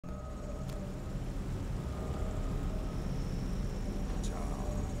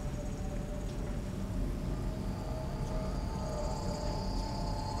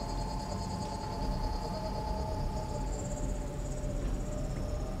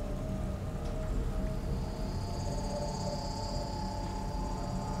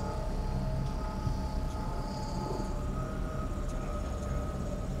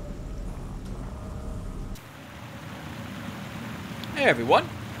Hey everyone,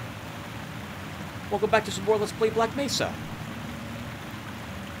 welcome back to some more Let's Play Black Mesa.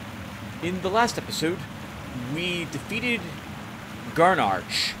 In the last episode, we defeated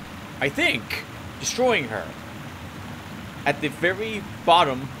Garnarch, I think, destroying her at the very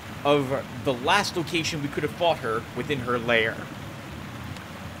bottom of the last location we could have fought her within her lair.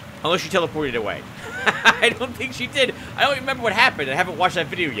 Unless she teleported away. I don't think she did. I don't remember what happened. I haven't watched that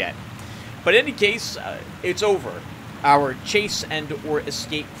video yet. But in any case, it's over. Our chase and or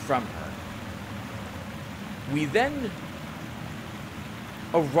escape from her. We then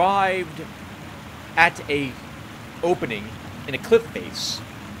arrived at a opening in a cliff face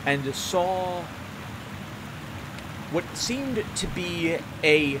and saw what seemed to be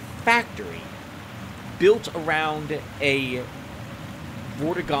a factory built around a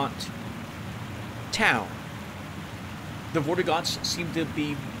Vortigaunt town. The Vortigaunts seemed to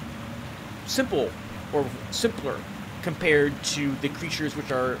be simple or simpler compared to the creatures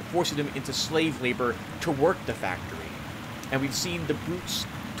which are forcing them into slave labor to work the factory. And we've seen the brutes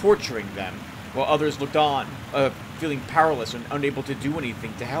torturing them, while others looked on, feeling powerless and unable to do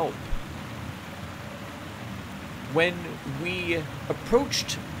anything to help. When we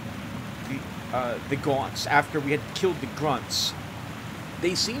approached the Gaunts, after we had killed the Grunts,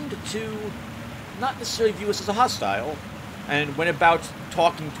 they seemed to not necessarily view us as a hostile, and went about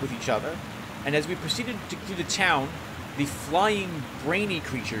talking with each other. And as we proceeded through the town, the flying, brainy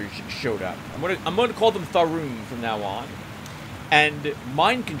creatures showed up. I'm gonna call them Tharoon from now on, and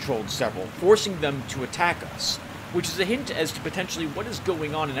mind-controlled several, forcing them to attack us, which is a hint as to potentially what is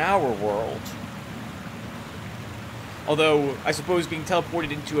going on in our world. Although, I suppose being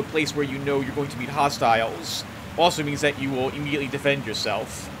teleported into a place where you know you're going to meet hostiles also means that you will immediately defend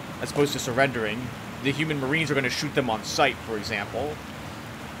yourself, as opposed to surrendering. The human marines are going to shoot them on sight, for example.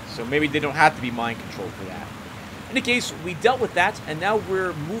 So maybe they don't have to be mind-controlled for that. In any case, we dealt with that, and now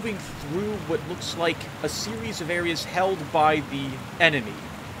we're moving through what looks like a series of areas held by the enemy.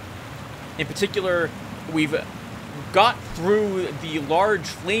 In particular, we've got through the large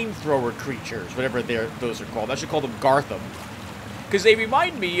flamethrower creatures, whatever those are called. I should call them Gartham. Because they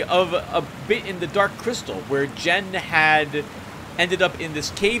remind me of a bit in the Dark Crystal, where Jen had ended up in this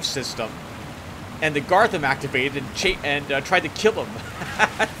cave system, and the Gartham activated and tried to kill him.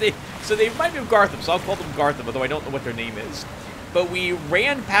 So they remind me of Gartham, so I'll call them Gartham, although I don't know what their name is. But we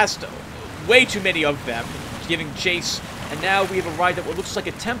ran past way too many of them, giving chase, and now we have arrived at what looks like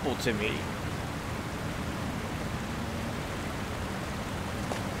a temple to me.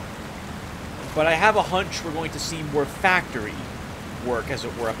 But I have a hunch we're going to see more factory work, as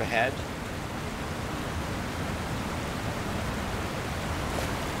it were, up ahead.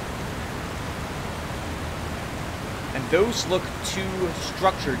 And those look too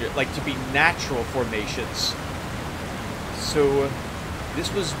structured, like to be natural formations. So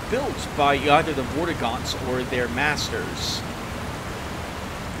this was built by either the Vortigaunts or their masters.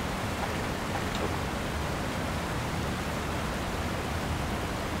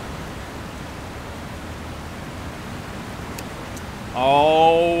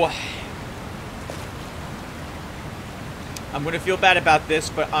 Oh, I'm going to feel bad about this,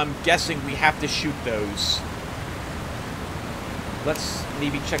 but I'm guessing we have to shoot those. Let's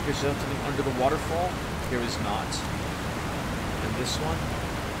maybe check there's something under the waterfall. There is not. And this one?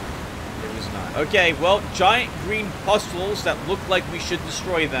 There is not. Okay, well, giant green pustules that look like we should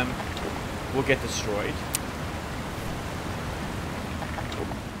destroy them will get destroyed.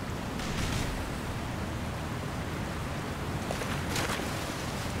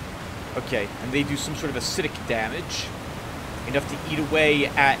 Okay, and they do some sort of acidic damage. Enough to eat away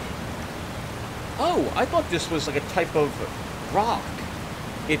at... Oh, I thought this was like a type of rock.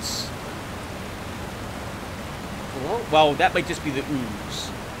 It's... Well, that might just be the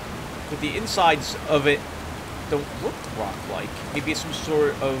ooze. But the insides of it don't look rock-like. Maybe it's some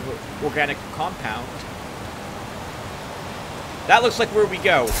sort of organic compound. That looks like where we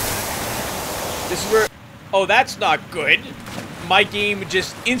go. This is where... Oh, that's not good. My game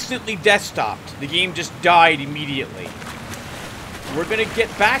just instantly death stopped. The game just died immediately. We're gonna get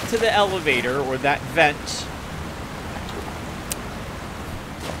back to the elevator, or that vent.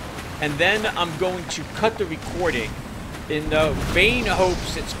 And then I'm going to cut the recording in the vain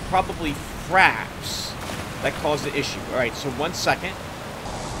hopes it's probably fraps that caused the issue. Alright, so 1 second.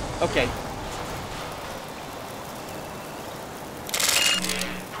 Okay.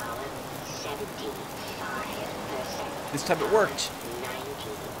 This time it worked.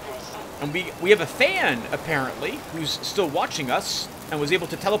 And we have a fan, apparently, who's still watching us and was able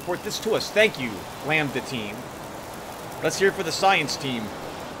to teleport this to us. Thank you, Lambda team. Let's hear it for the science team.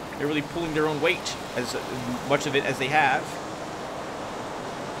 They're really pulling their own weight, as much of it as they have.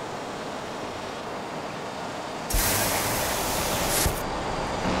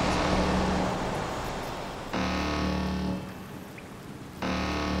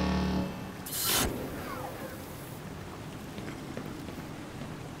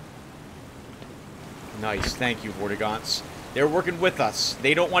 Nice. Thank you, Vortigaunts. They're working with us.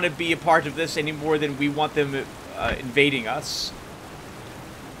 They don't want to be a part of this any more than we want them invading us.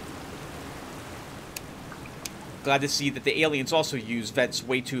 Glad to see that the aliens also use vents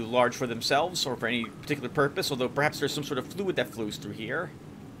way too large for themselves or for any particular purpose, although perhaps there's some sort of fluid that flows through here.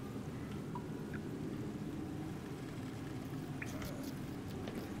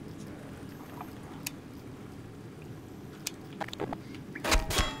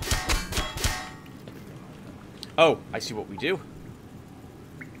 Oh, I see what we do.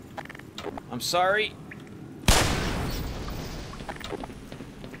 I'm sorry.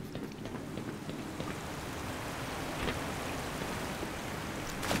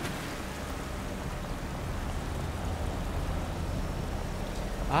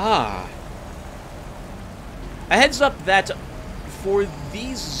 Ah. A heads up that for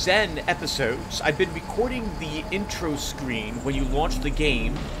these Zen episodes, I've been recording the intro screen when you launch the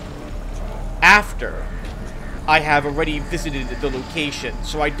game after I have already visited the location,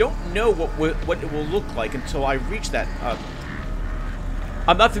 so I don't know what it will look like until I reach that.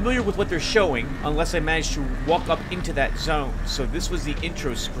 I'm not familiar with what they're showing unless I manage to walk up into that zone. So this was the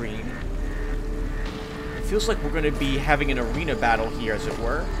intro screen. It feels like we're going to be having an arena battle here, as it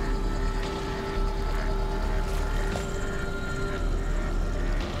were.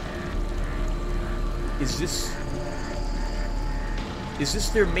 Is this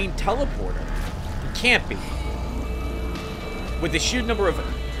their main teleporter? It can't be. With the sheer number of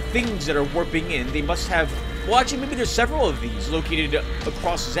things that are warping in, they must have... Well, actually, maybe there's several of these located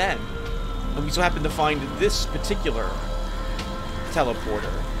across Zen. And we so happen to find this particular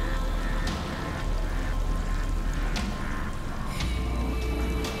teleporter.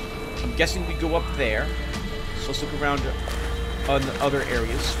 I'm guessing we go up there. So let's look around on the other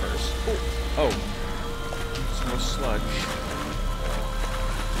areas first. Oh. Some more sludge.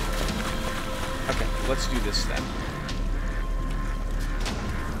 Okay, let's do this then.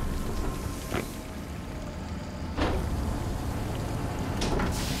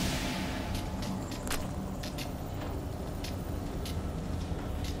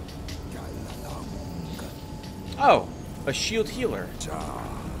 Oh, a shield healer.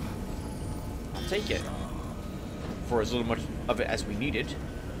 I'll take it. For as little much of it as we needed.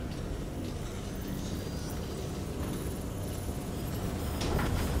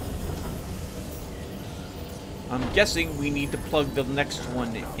 I'm guessing we need to plug the next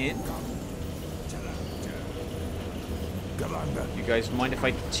one in. You guys mind if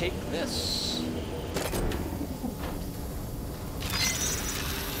I take this?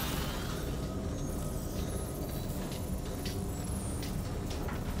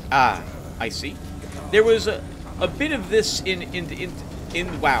 Ah, I see. There was a bit of this in the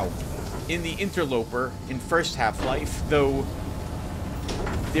Interloper in first Half-Life, though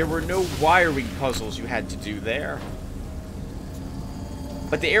there were no wiring puzzles you had to do there.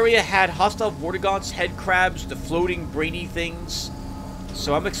 But the area had hostile Vortigaunts, head crabs, the floating brainy things,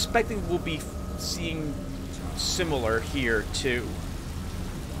 so I'm expecting we'll be seeing similar here too.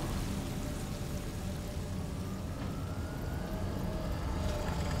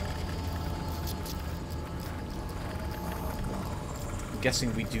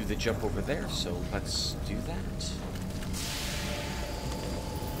 Guessing we do the jump over there, so let's do that.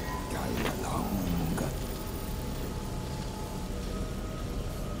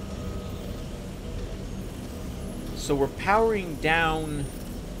 So we're powering down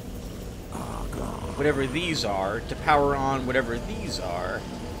whatever these are to power on whatever these are.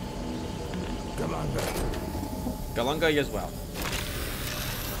 Galunga as well.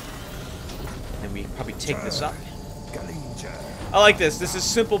 And we probably take this up. I like this. This is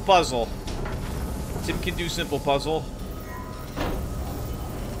simple puzzle. Tim can do simple puzzle.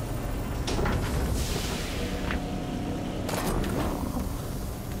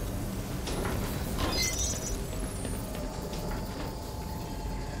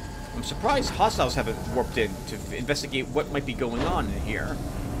 I'm surprised hostiles haven't warped in to investigate what might be going on in here.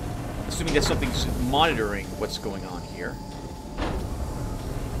 Assuming that something's monitoring what's going on here.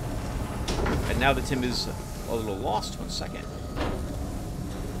 And now that Tim is a little lost, 1 second.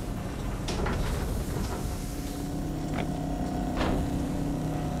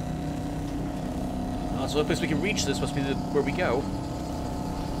 So the place we can reach this must be where we go.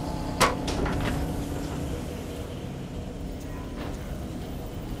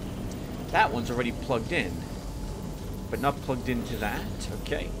 That one's already plugged in, but not plugged into that.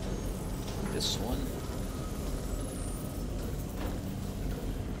 Okay. This one.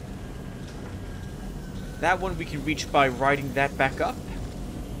 That one we can reach by riding that back up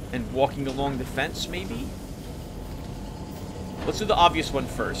and walking along the fence, maybe? Let's do the obvious one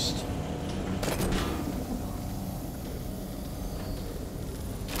first.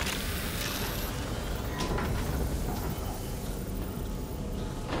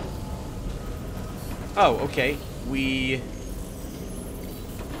 Oh, okay. We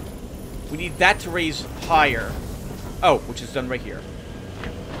need that to raise higher. Oh, which is done right here.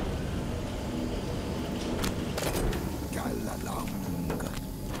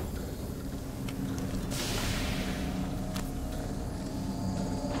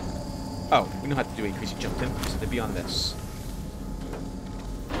 Oh, we don't have to do a crazy jump then, so they'd be on this.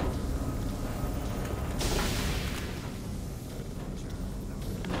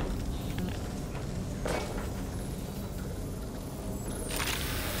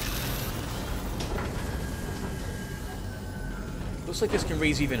 Looks like this can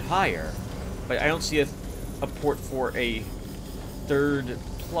raise even higher, but I don't see a port for a third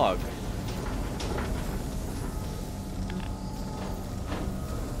plug.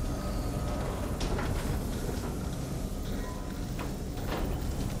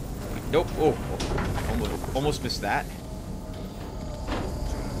 Nope. Oh, almost missed that.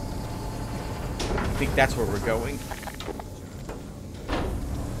 I think that's where we're going.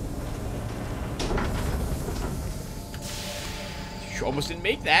 Almost didn't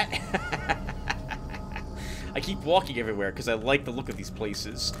make that. I keep walking everywhere because I like the look of these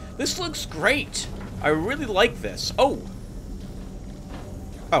places. This looks great. I really like this. Oh.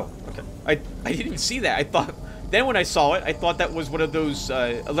 Oh, okay. I didn't even see that. I thought... Then when I saw it, I thought that was one of those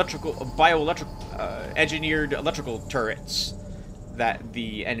engineered electrical turrets that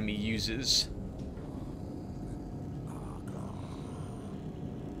the enemy uses.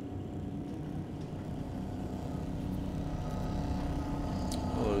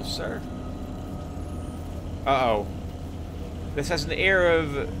 Hello, sir. Uh-oh. This has an air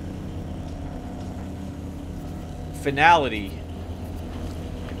of finality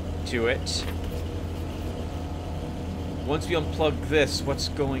to it. Once we unplug this, what's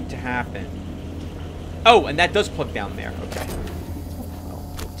going to happen? Oh, and that does plug down there. Okay.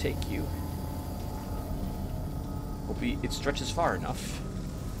 Well, we'll take you. Hope it stretches far enough.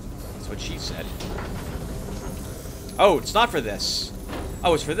 That's what she said. Oh, it's not for this.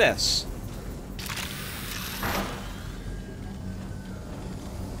 Oh, it's for this.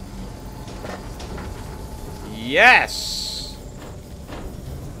 Yes!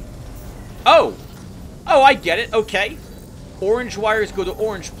 Oh! Oh, I get it. Okay. Orange wires go to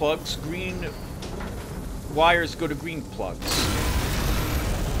orange plugs. Green wires go to green plugs.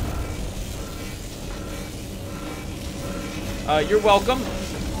 You're welcome.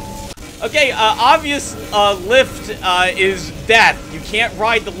 Okay, obvious lift is death. You can't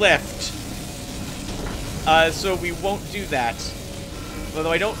ride the lift. So we won't do that.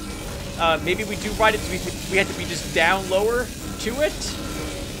 Although I don't... maybe we do ride it, so we have to be just down lower to it?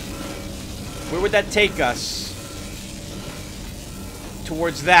 Where would that take us?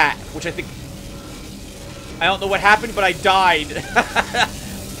 Towards that, which I think... I don't know what happened, but I died.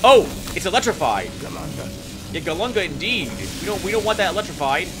 Oh, it's electrified. Yeah, Galunga indeed. We don't want that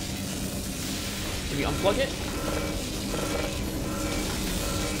electrified. Can we unplug it?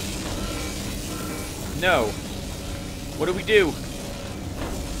 No. What do we do?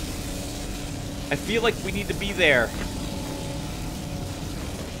 I feel like we need to be there.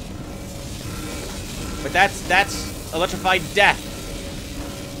 But that's electrified death.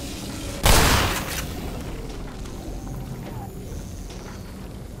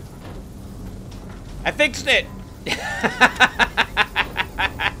 I fixed it!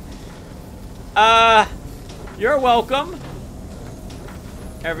 You're welcome,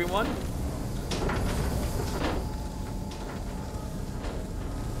 everyone.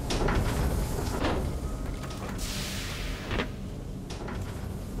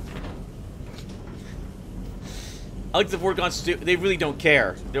 I like the Vorgons, they really don't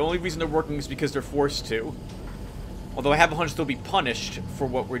care. The only reason they're working is because they're forced to. Although I have a hunch they'll be punished for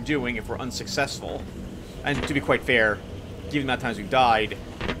what we're doing if we're unsuccessful. And to be quite fair, given the amount of times we've died,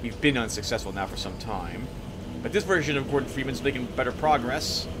 we've been unsuccessful now for some time. But this version of Gordon Freeman's making better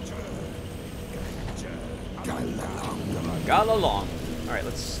progress. Galalong. Alright,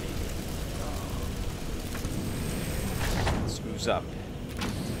 let's see. This moves up.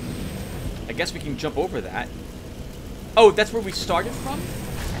 I guess we can jump over that. Oh, that's where we started from,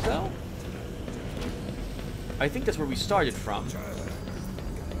 though? I think that's where we started from.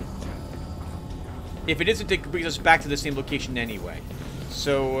 If it isn't, it brings us back to the same location anyway.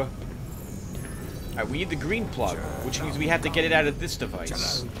 So... Alright, we need the green plug, which means we have to get it out of this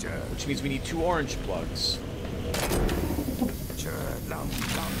device. Which means we need 2 orange plugs.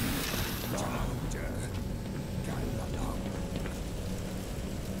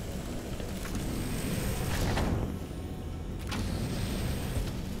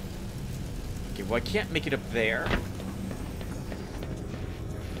 Okay, well I can't make it up there.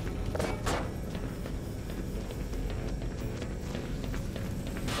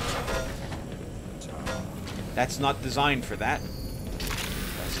 That's not designed for that.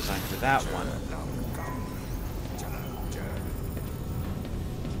 That's designed for that one.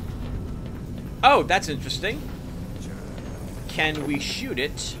 Oh, that's interesting. Can we shoot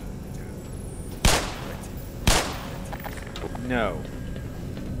it? No.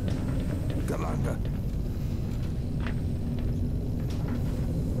 Galunga.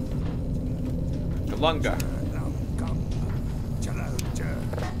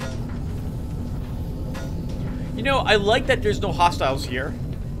 You know, I like that there's no hostiles here.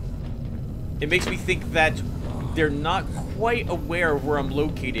 It makes me think that they're not quite aware of where I'm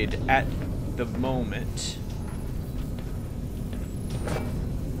located at the moment.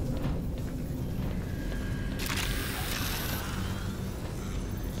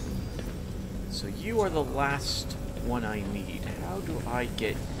 So you are the last one I need. How do I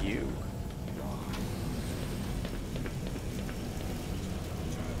get you?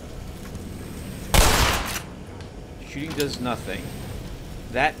 Shooting does nothing.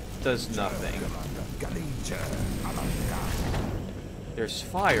 That does nothing. There's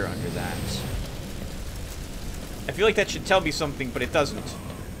fire under that. I feel like that should tell me something, but it doesn't.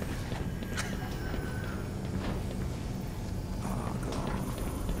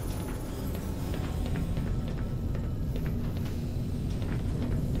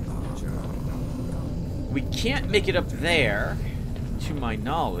 We can't make it up there, to my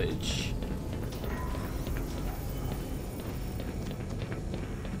knowledge.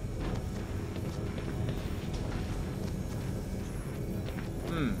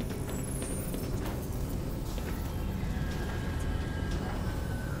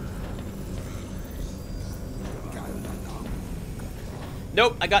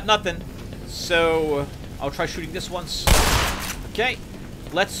 Nope, I got nothing. So, I'll try shooting this once. Okay,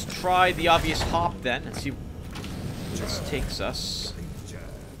 let's try the obvious hop then and see where this takes us.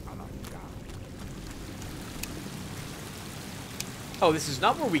 Oh, this is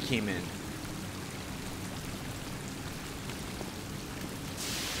not where we came in.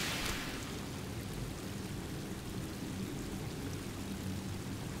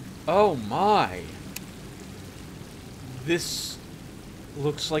 Oh my. This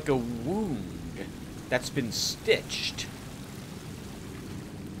looks like a wound that's been stitched.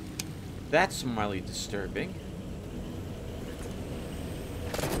 That's mildly disturbing.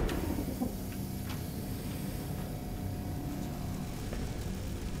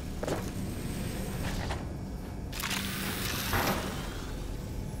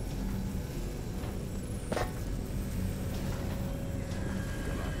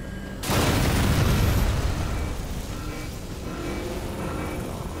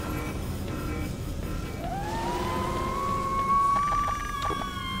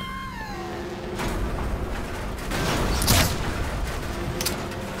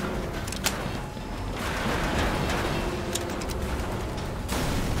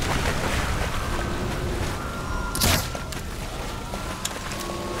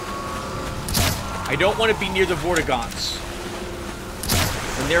 I don't want to be near the Vortigaunts.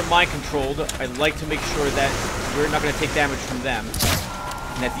 When they're mind-controlled, I like to make sure that we're not going to take damage from them.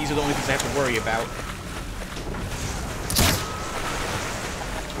 And that these are the only things I have to worry about.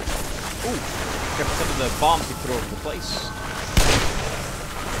 Ooh, check out some of the bombs they put over the place.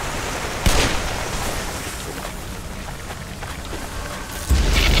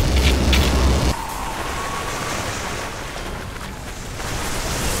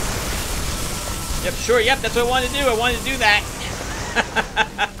 Yep, sure, yep, that's what I wanted to do. I wanted to do that.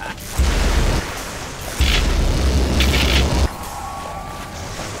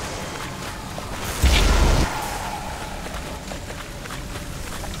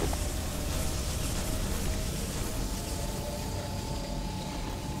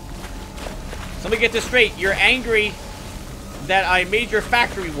 So let me get this straight. You're angry that I made your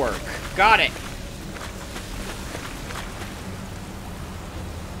factory work. Got it.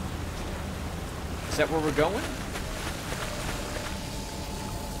 Is that where we're going?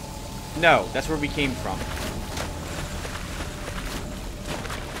 No, that's where we came from.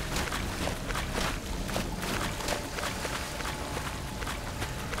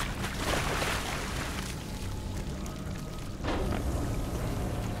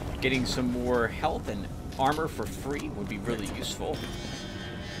 Getting some more health and armor for free would be really useful.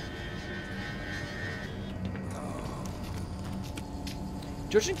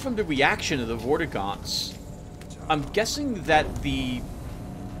 Judging from the reaction of the Vortigaunts, I'm guessing that the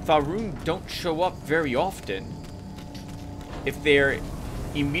Faerun don't show up very often. If their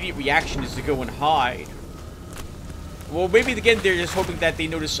immediate reaction is to go and hide. Well, maybe again they're just hoping that they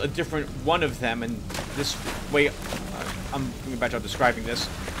notice a different one of them, and this way, I'm doing a bad job describing this.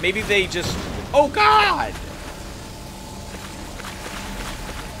 Maybe they just... Oh God!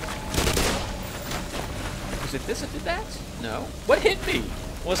 Was it this that did that? No. What hit me?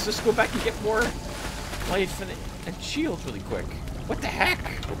 Well, let's just go back and get more life and shields really quick. What the heck?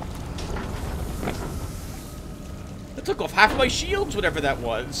 That took off half of my shields, whatever that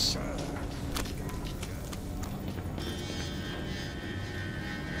was.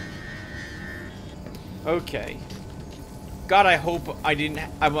 Okay. God, I hope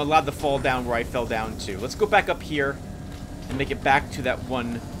I'm allowed to fall down where I fell down to. Let's go back up here and make it back to that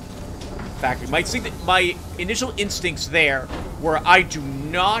one factory. My initial instincts there were I do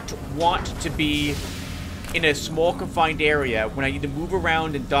not want to be in a small confined area when I need to move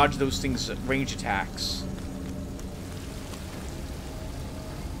around and dodge those things' range attacks.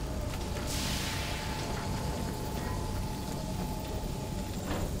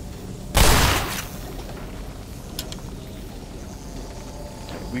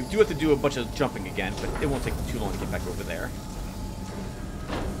 We do have to do a bunch of jumping again, but it won't take too long to get back over there.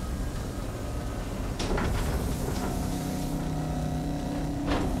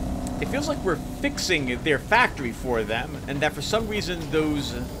 It feels like we're fixing their factory for them, and that for some reason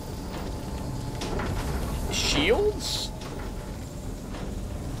those shields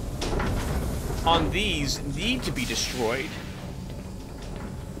on these need to be destroyed.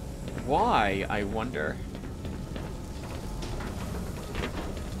 Why, I wonder?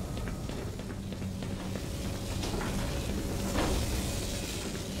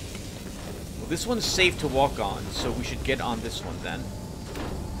 Well, this one's safe to walk on, so we should get on this one then.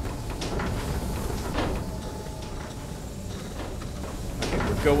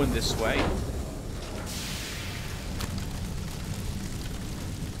 Going this way.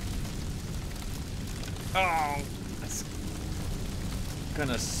 Oh, that's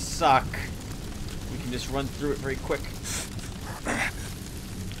gonna suck. We can just run through it very quick.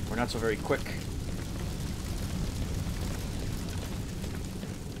 We're not so very quick.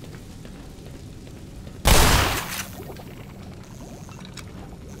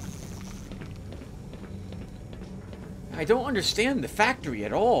 I don't understand the factory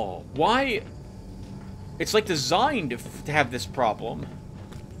at all. Why? It's like designed to have this problem.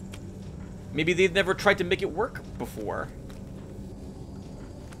 Maybe they've never tried to make it work before.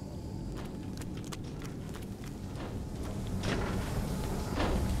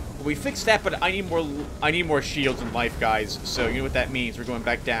 Well, we fixed that, but I need more shields and life, guys. So you know what that means? We're going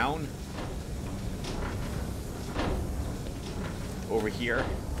back down. Over here.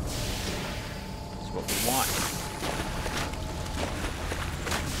 That's what we want.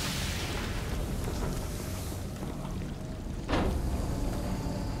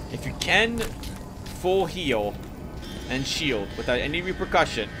 If you can full heal and shield without any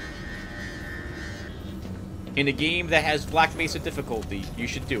repercussion in a game that has Black Mesa difficulty, you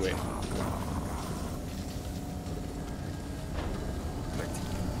should do it.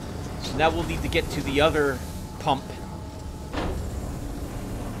 So now we'll need to get to the other pump.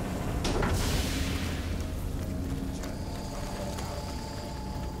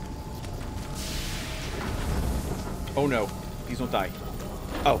 Oh no, please don't die.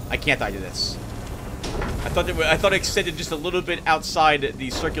 Oh, I can't die to this. I thought it extended just a little bit outside the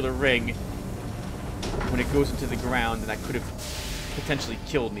circular ring when it goes into the ground, and that could have potentially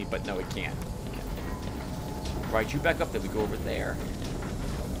killed me, but no, it can't. So ride you back up, then we go over there.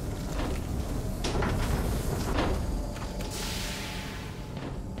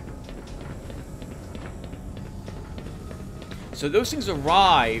 So those things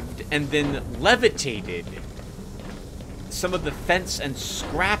arrived and then levitated some of the fence and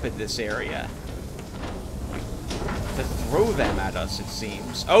scrap in this area to throw them at us, it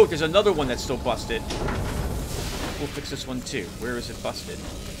seems. Oh, there's another one that's still busted. We'll fix this one too. Where is it busted?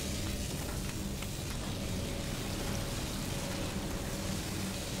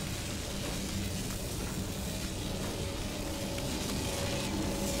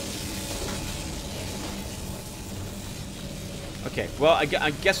 Okay, well,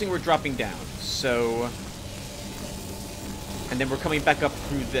 I'm guessing we're dropping down, so... And then we're coming back up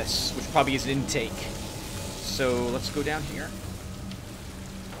through this, which probably is an intake. So let's go down here.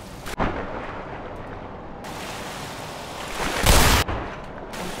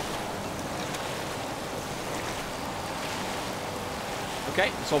 Okay,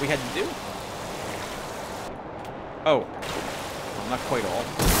 that's all we had to do. Oh. Well, not quite all.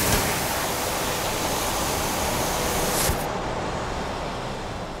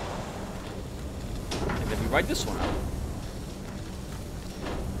 And then we ride this one up.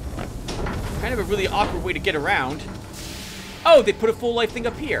 Kind of a really awkward way to get around. Oh, they put a full life thing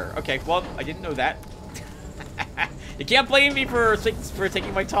up here. Okay, well, I didn't know that. You can't blame me for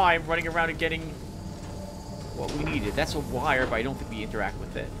taking my time running around and getting what we needed. That's a wire, but I don't think we interact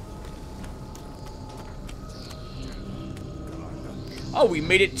with it. Oh, we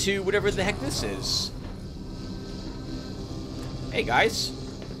made it to whatever the heck this is. Hey, guys.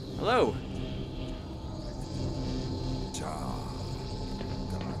 Hello.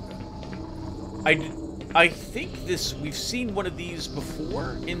 I think we've seen one of these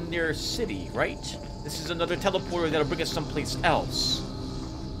before in their city, right? This is another teleporter that'll bring us someplace else.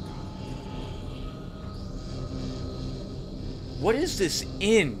 What is this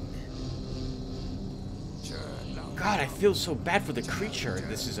inn? God, I feel so bad for the creature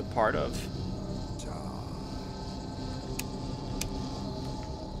this is a part of.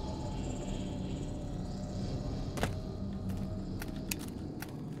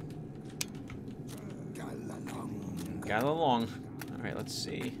 Got along. Alright, let's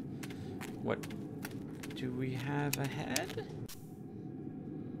see. What do we have ahead?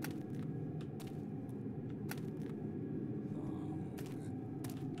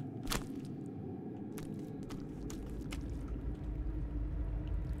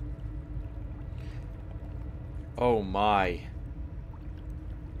 Oh my.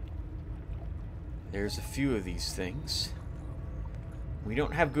 There's a few of these things. We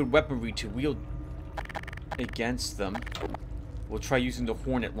don't have good weaponry to wield against them. We'll try using the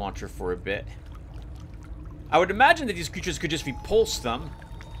Hornet launcher for a bit. I would imagine that these creatures could just repulse them.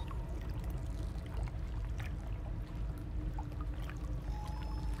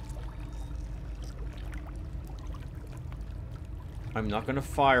 I'm not going to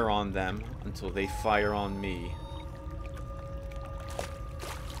fire on them until they fire on me.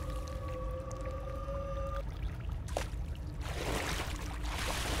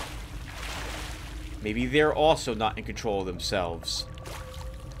 Maybe they're also not in control of themselves.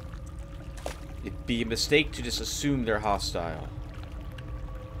 It'd be a mistake to just assume they're hostile.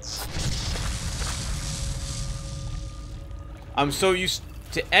 I'm so used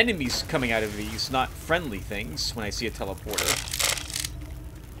to enemies coming out of these, not friendly things, when I see a teleporter.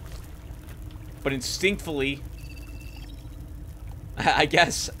 But instinctively, I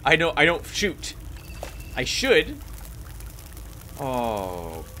guess, I don't shoot. I should.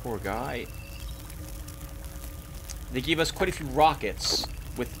 Oh, poor guy. They gave us quite a few rockets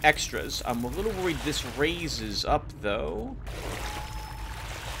with extras. I'm a little worried this raises up, though.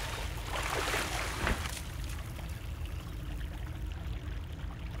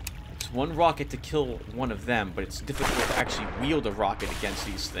 It's one rocket to kill one of them, but it's difficult to actually wield a rocket against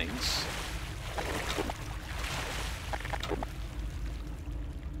these things.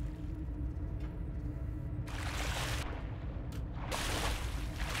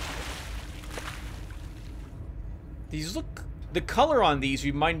 These look... The color on these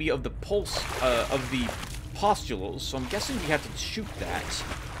remind me of the pulse, of the postules, so I'm guessing we have to shoot that.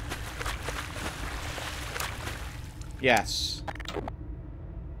 Yes.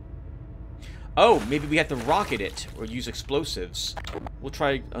 Oh, maybe we have to rocket it, or use explosives. We'll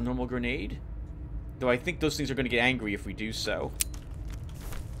try a normal grenade. Though I think those things are going to get angry if we do so.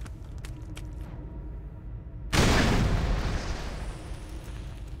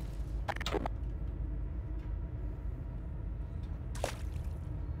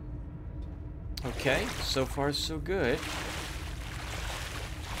 Okay, so far so good.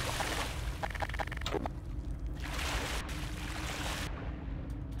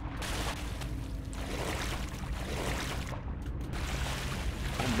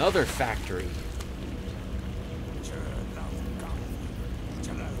 Another factory.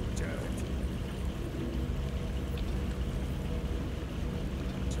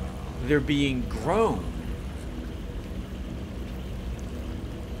 They're being grown.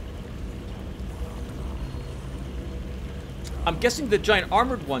 I'm guessing the giant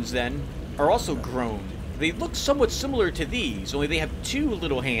armored ones, then, are also grown. They look somewhat similar to these, only they have two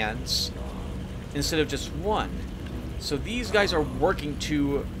little hands instead of just one. So these guys are working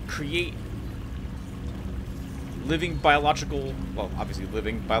to create living biological, well, obviously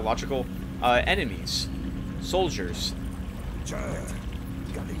living biological enemies. Soldiers.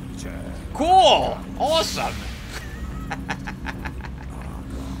 Cool! Awesome!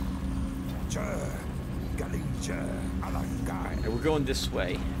 Alright, we're going this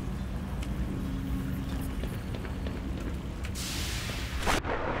way.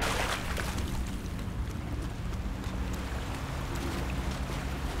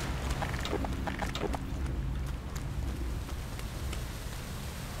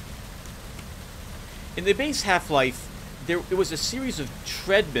 In the base Half-Life, it was a series of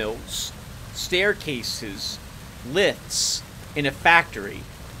treadmills, staircases, lifts in a factory.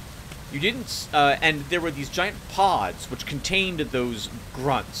 You didn't, and there were these giant pods which contained those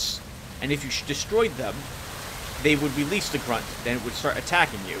grunts. And if you destroyed them, they would release the grunt, then it would start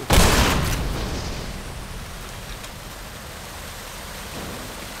attacking you.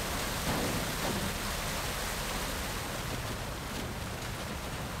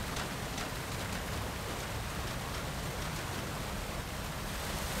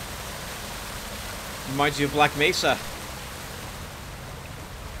 Reminds you of Black Mesa.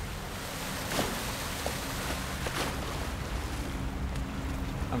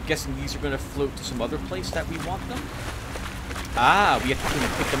 I'm guessing these are going to float to some other place that we want them. Ah, we have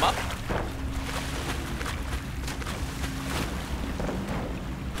to pick them up.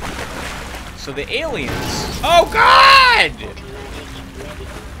 So the aliens... Oh, God!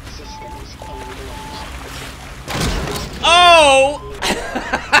 Oh!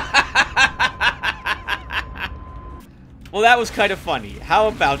 Well, that was kind of funny. How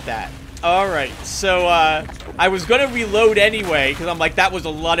about that? Alright, so, I was gonna reload anyway, because I'm like, that was a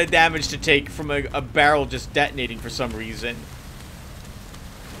lot of damage to take from a barrel just detonating for some reason.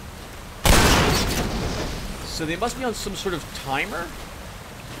 So they must be on some sort of timer?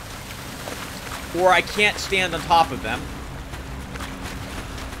 Or I can't stand on top of them.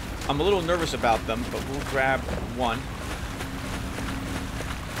 I'm a little nervous about them, but we'll grab one.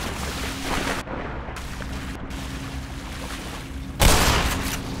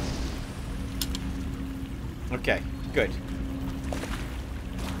 Okay, good.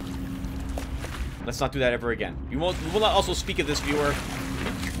 Let's not do that ever again. We will not also speak of this, viewer.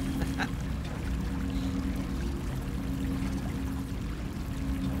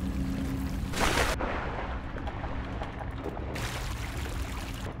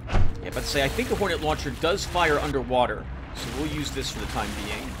 Yeah, but say I think the Hornet launcher does fire underwater, so we'll use this for the time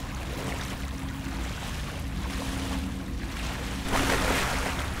being.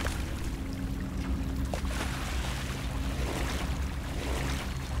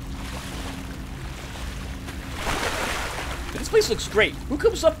 This place looks great. Who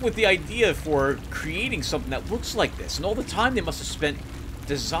comes up with the idea for creating something that looks like this? And all the time they must have spent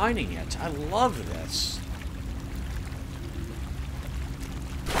designing it. I love this.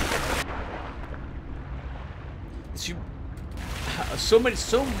 So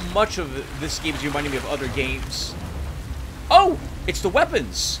much of this game is reminding me of other games. Oh! It's the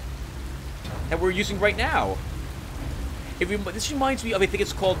weapons that we're using right now. This reminds me of, I think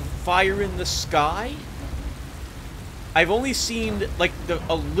it's called Fire in the Sky. I've only seen, like,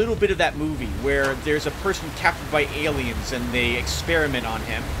 a little bit of that movie where there's a person captured by aliens and they experiment on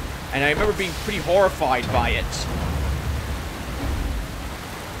him. And I remember being pretty horrified by it.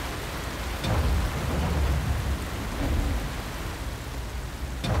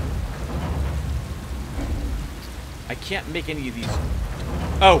 I can't make any of these.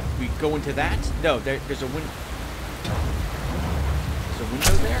 Oh, we go into that? No, there's a window. There's a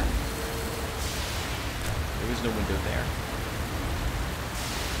window there? There is no window there.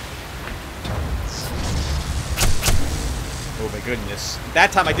 Oh my goodness.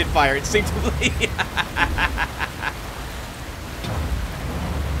 That time I did fire instinctively.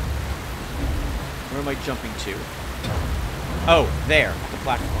 Where am I jumping to? Oh, there. The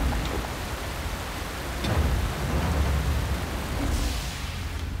platform.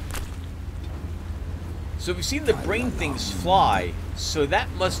 So we've seen the brain things fly, so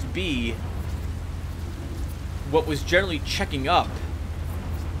that must be what was generally checking up.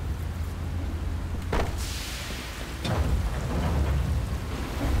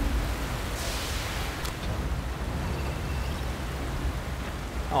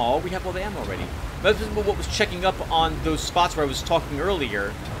 Oh, we have all the ammo already. That's what was checking up on those spots where I was talking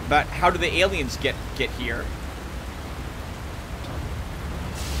earlier about how do the aliens get here.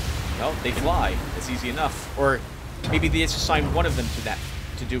 Well, they fly. It's easy enough. Or maybe they just assign one of them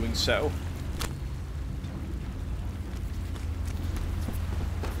to doing so.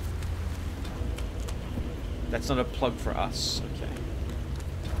 That's not a plug for us. Okay.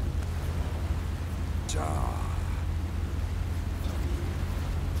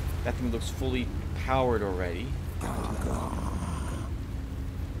 That thing looks fully powered already.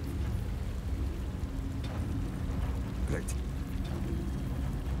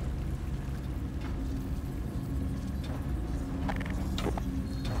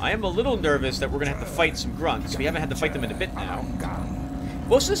 I am a little nervous that we're going to have to fight some grunts. We haven't had to fight them in a bit now.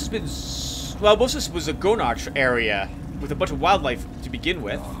 Most of this has been... Well, most of this was a Gonarch area with a bunch of wildlife to begin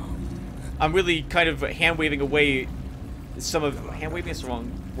with. I'm really kind of hand-waving away some of... Hand-waving is the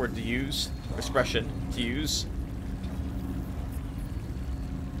wrong word to use. Expression to use.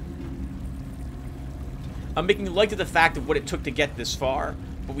 I'm making light of the fact of what it took to get this far,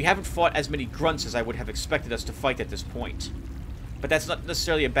 but we haven't fought as many grunts as I would have expected us to fight at this point. But that's not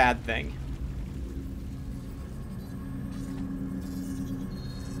necessarily a bad thing.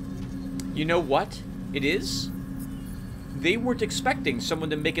 You know what? It is? They weren't expecting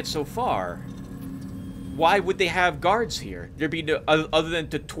someone to make it so far. Why would they have guards here? There'd be no, other than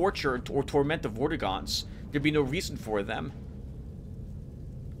to torture or torment the Vortigons, there'd be no reason for them.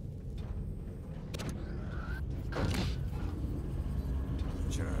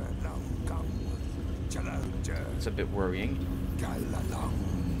 It's a bit worrying.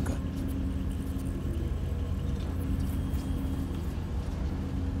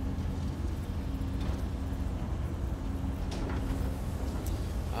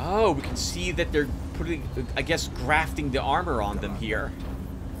 Oh, we can see that they're putting, I guess, grafting the armor on them here.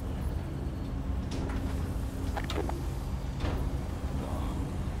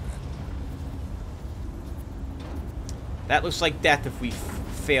 That looks like death if we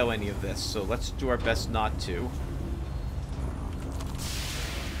fail any of this, so let's do our best not to.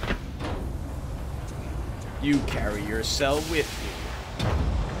 You carry your cell with you.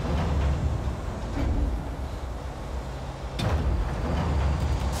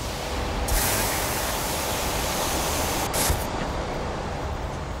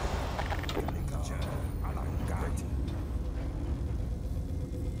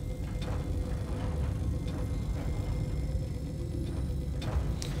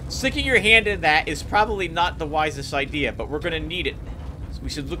 Sticking your hand in that is probably not the wisest idea, but we're going to need it. So we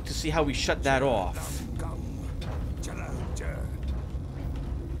should look to see how we shut that off.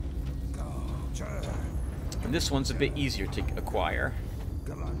 And this one's a bit easier to acquire.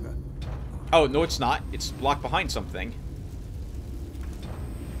 Oh, no it's not. It's locked behind something.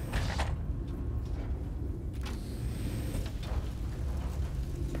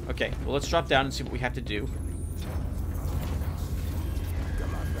 Okay, well let's drop down and see what we have to do.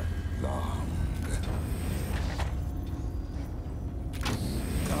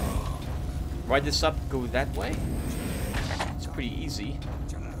 Ride this up, go that way. It's pretty easy.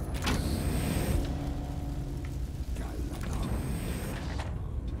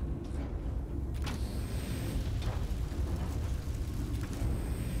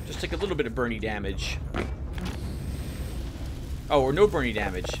 Just take a little bit of Bernie damage. Oh, or no Bernie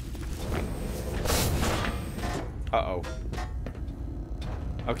damage. Uh-oh.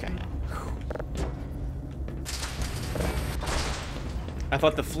 Okay. I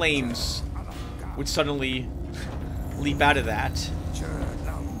thought the flames would suddenly leap out of that.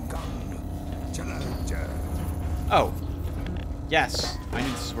 Oh. Yes. I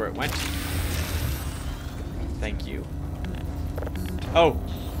knew this is where it went. Thank you. Oh.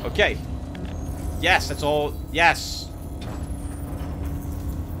 Okay. Yes, that's all. Yes.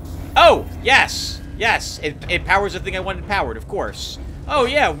 Oh! Yes! Yes! It powers the thing I wanted powered, of course. Oh,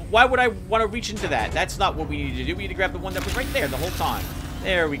 yeah. Why would I want to reach into that? That's not what we need to do. We need to grab the one that was right there the whole time.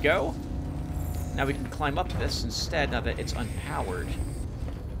 There we go. Now we can climb up this instead, now that it's unpowered.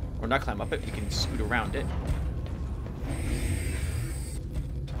 Or not climb up it, we can scoot around it.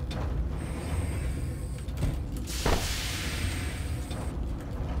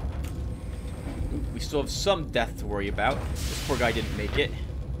 Ooh, we still have some death to worry about. This poor guy didn't make it.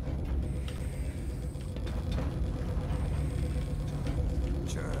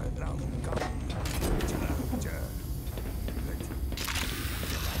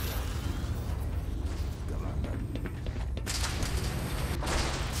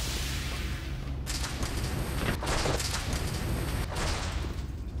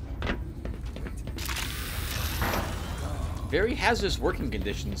 Very hazardous working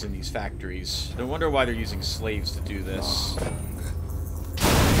conditions in these factories. No wonder why they're using slaves to do this.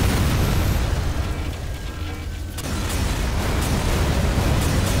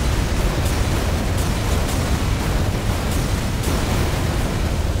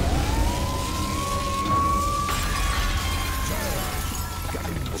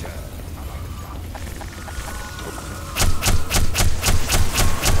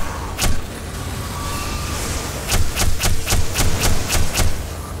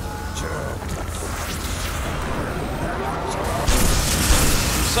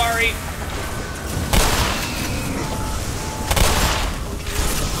 Sorry.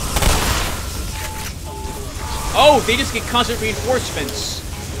 Oh, they just get constant reinforcements.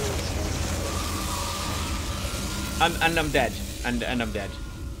 And I'm dead. And I'm dead.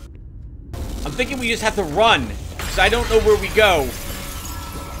 I'm thinking we just have to run, because I don't know where we go.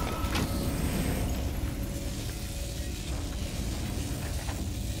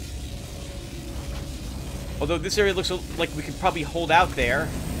 Although this area looks like we could probably hold out there.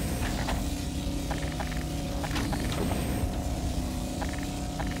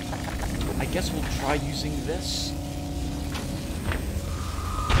 I guess we'll try using this.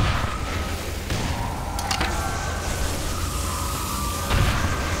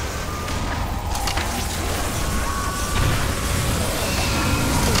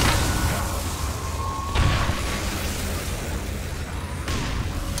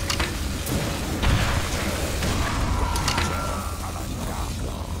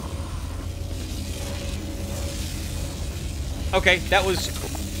 Okay, that was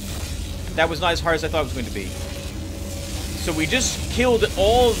not as hard as I thought it was going to be. So we just killed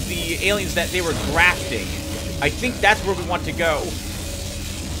all the aliens that they were grafting. I think that's where we want to go.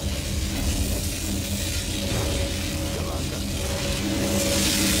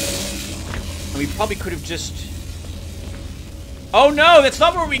 And we probably could have just... Oh no, that's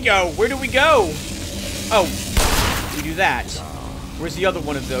not where we go! Where do we go? Oh, we do that. Where's the other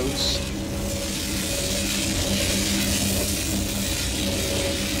one of those?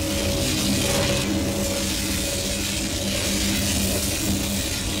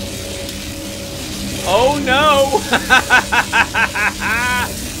 Oh no!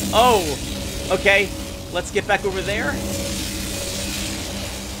 Oh, okay. Let's get back over there.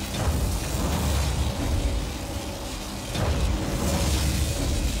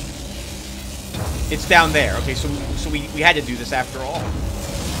 It's down there. Okay, so we had to do this after all.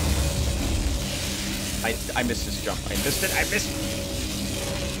 I missed this jump. I missed it. I missed it.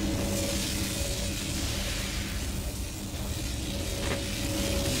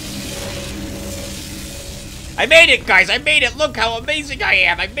 I made it, guys! I made it! Look how amazing I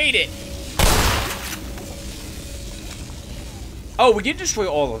am! I made it! Oh, we did destroy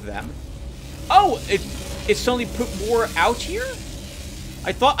all of them. Oh, it suddenly put more out here?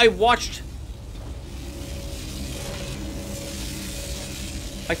 I thought I watched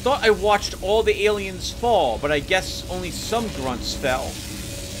all the aliens fall, but I guess only some grunts fell.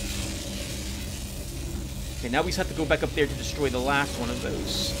 Okay, now we just have to go back up there to destroy the last one of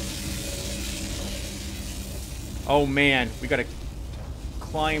those. Oh man, we gotta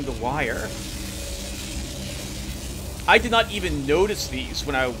climb the wire. I did not even notice these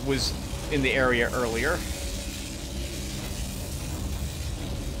when I was in the area earlier.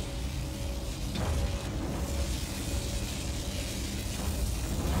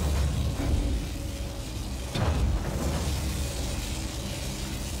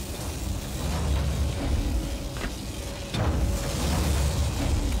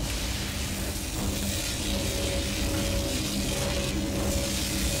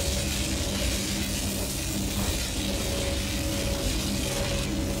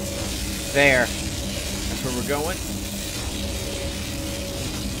 There. That's where we're going.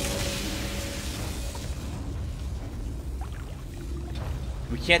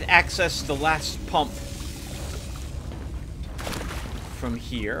 We can't access the last pump from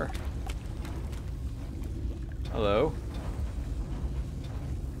here. Hello.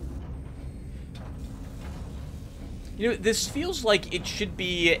 You know, this feels like it should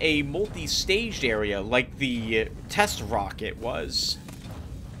be a multi-staged area, like the test rocket was.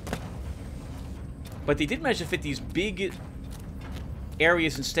 But they did manage to fit these big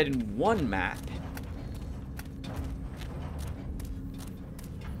areas instead in one map.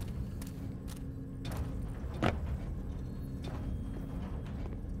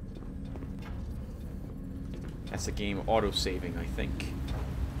 That's the game auto-saving, I think.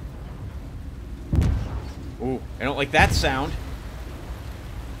 Ooh, I don't like that sound.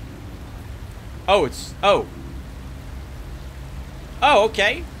 Oh, it's... Oh. Oh,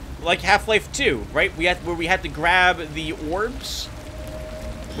 okay. Like Half-Life 2, right? Where we had to grab the orbs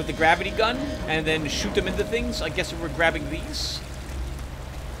with the gravity gun and then shoot them into things. I guess we were grabbing these.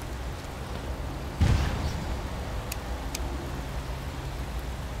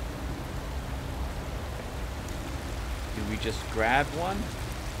 Do we just grab one?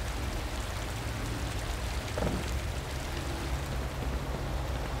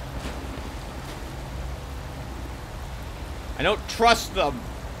 I don't trust them.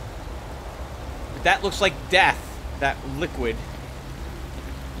 That looks like death, that liquid.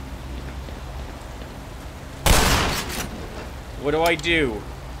 What do I do?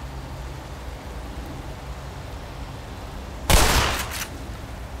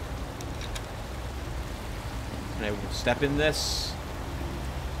 Can I step in this?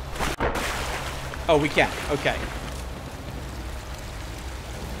 Oh, we can. Okay.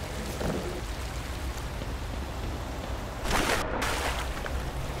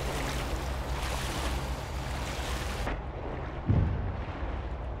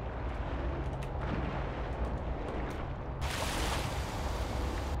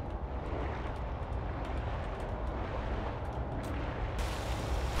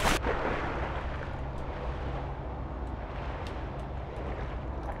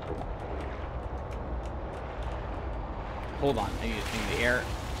 Hold on, I need the air.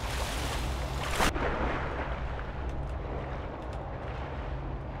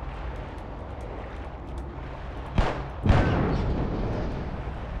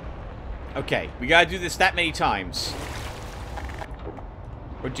 Okay, we gotta do this that many times.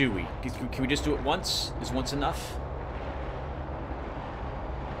 Or do we? Can we just do it once? Is once enough?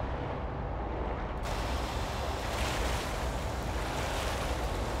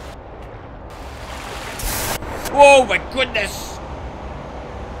 Oh my goodness!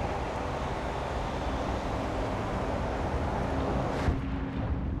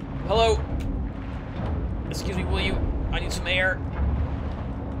 Hello? Excuse me, will you? I need some air.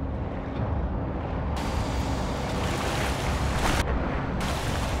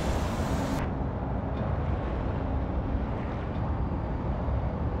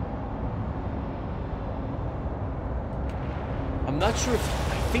 I'm not sure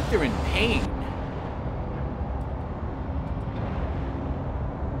if... I think they're in pain.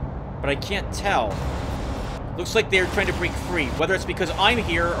 But I can't tell. Looks like they're trying to break free. Whether it's because I'm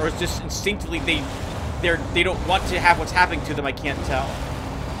here or it's just instinctively they don't want to have what's happening to them, I can't tell.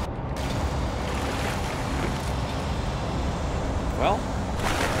 Well,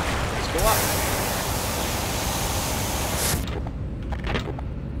 let's go up.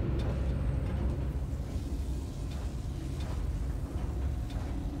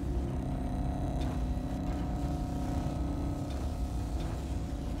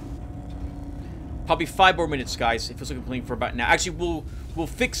 Probably 5 more minutes, guys. It feels like we're playing for about now. Actually, we'll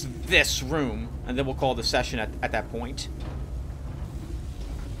fix this room, and then we'll call the session at that point.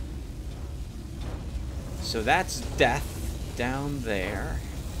 So that's death down there.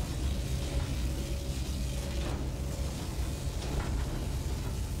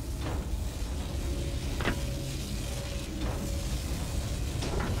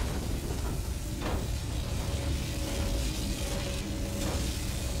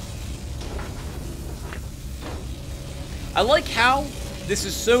 I like how this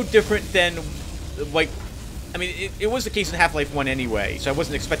is so different than, like, I mean, it was the case in Half-Life 1 anyway, so I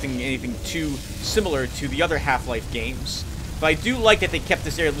wasn't expecting anything too similar to the other Half-Life games. But I do like that they kept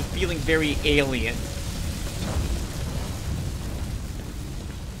this area feeling very alien.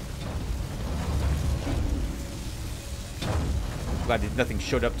 Glad that nothing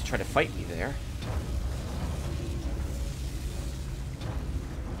showed up to try to fight me there.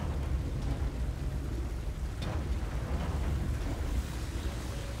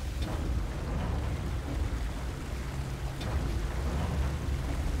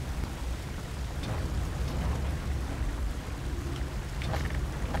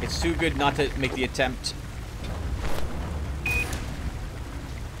 It's too good not to make the attempt.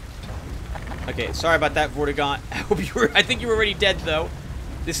 Okay, sorry about that, Vortigaunt. I think you were already dead though.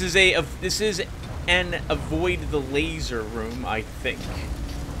 This is an avoid the laser room, I think.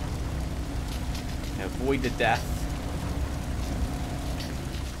 Avoid the death.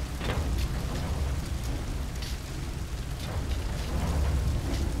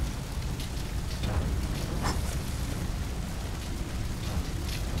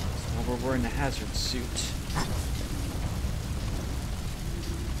 We're in the hazard suit.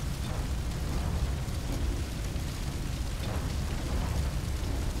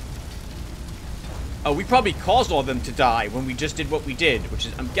 Oh, we probably caused all of them to die when we just did what we did, which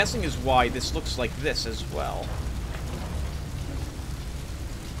is, I'm guessing, is why this looks like this as well.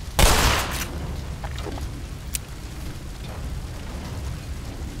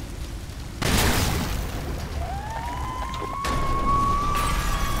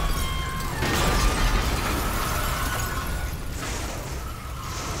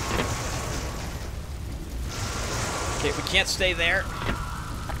 Okay, we can't stay there.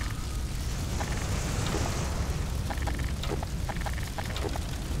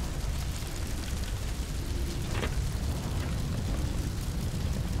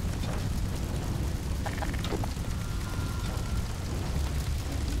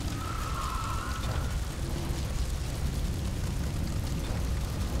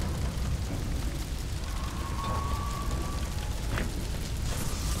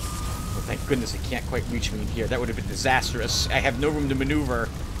 Thank goodness it can't quite reach me in here. That would have been disastrous. I have no room to maneuver,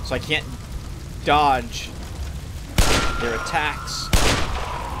 so I can't dodge their attacks.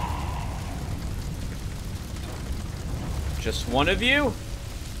 Just one of you?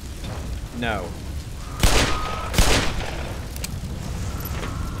 No.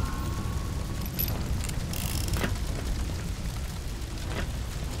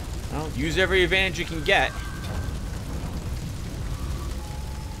 Well, use every advantage you can get.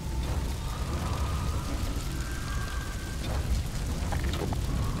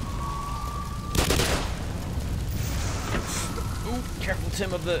 Careful,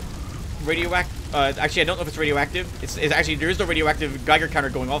 Tim, of the radioactive. Actually, I don't know if it's radioactive. It's actually, there is no radioactive Geiger counter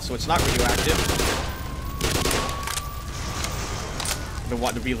going off, so it's not radioactive. I've been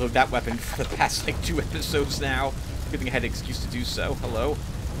wanting to reload that weapon for the past, like, 2 episodes now. Good thing I had an excuse to do so. Hello.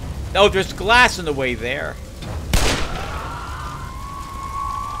 Oh, there's glass in the way there.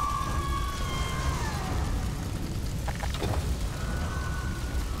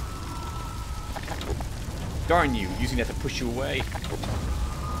 Darn you, using that to push you away.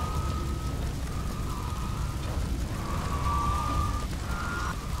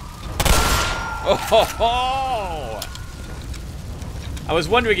 Oh ho ho! I was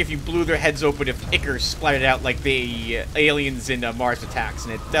wondering if you blew their heads open if ichor splattered out like the aliens in Mars Attacks,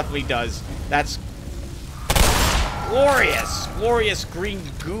 and it definitely does. That's glorious! Glorious green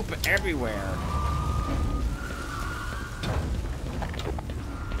goop everywhere.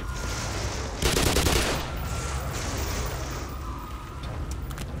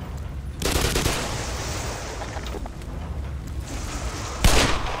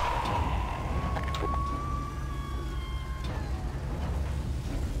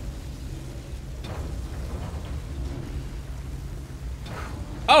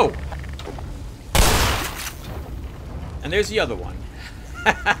 Oh! And there's the other one.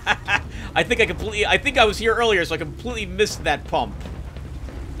 I think I was here earlier, so I completely missed that pump.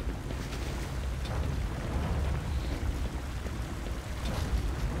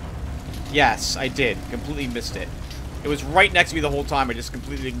 Yes, I did. Completely missed it. It was right next to me the whole time. I just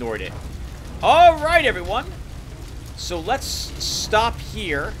completely ignored it. Alright, everyone. So let's stop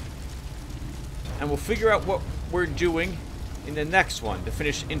here. And we'll figure out what we're doing in the next one to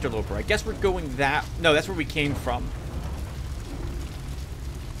finish Interloper. I guess we're going that... No, that's where we came from.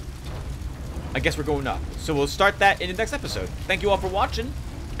 I guess we're going up. So we'll start that in the next episode. Thank you all for watching,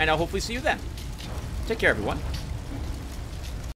 and I'll hopefully see you then. Take care, everyone.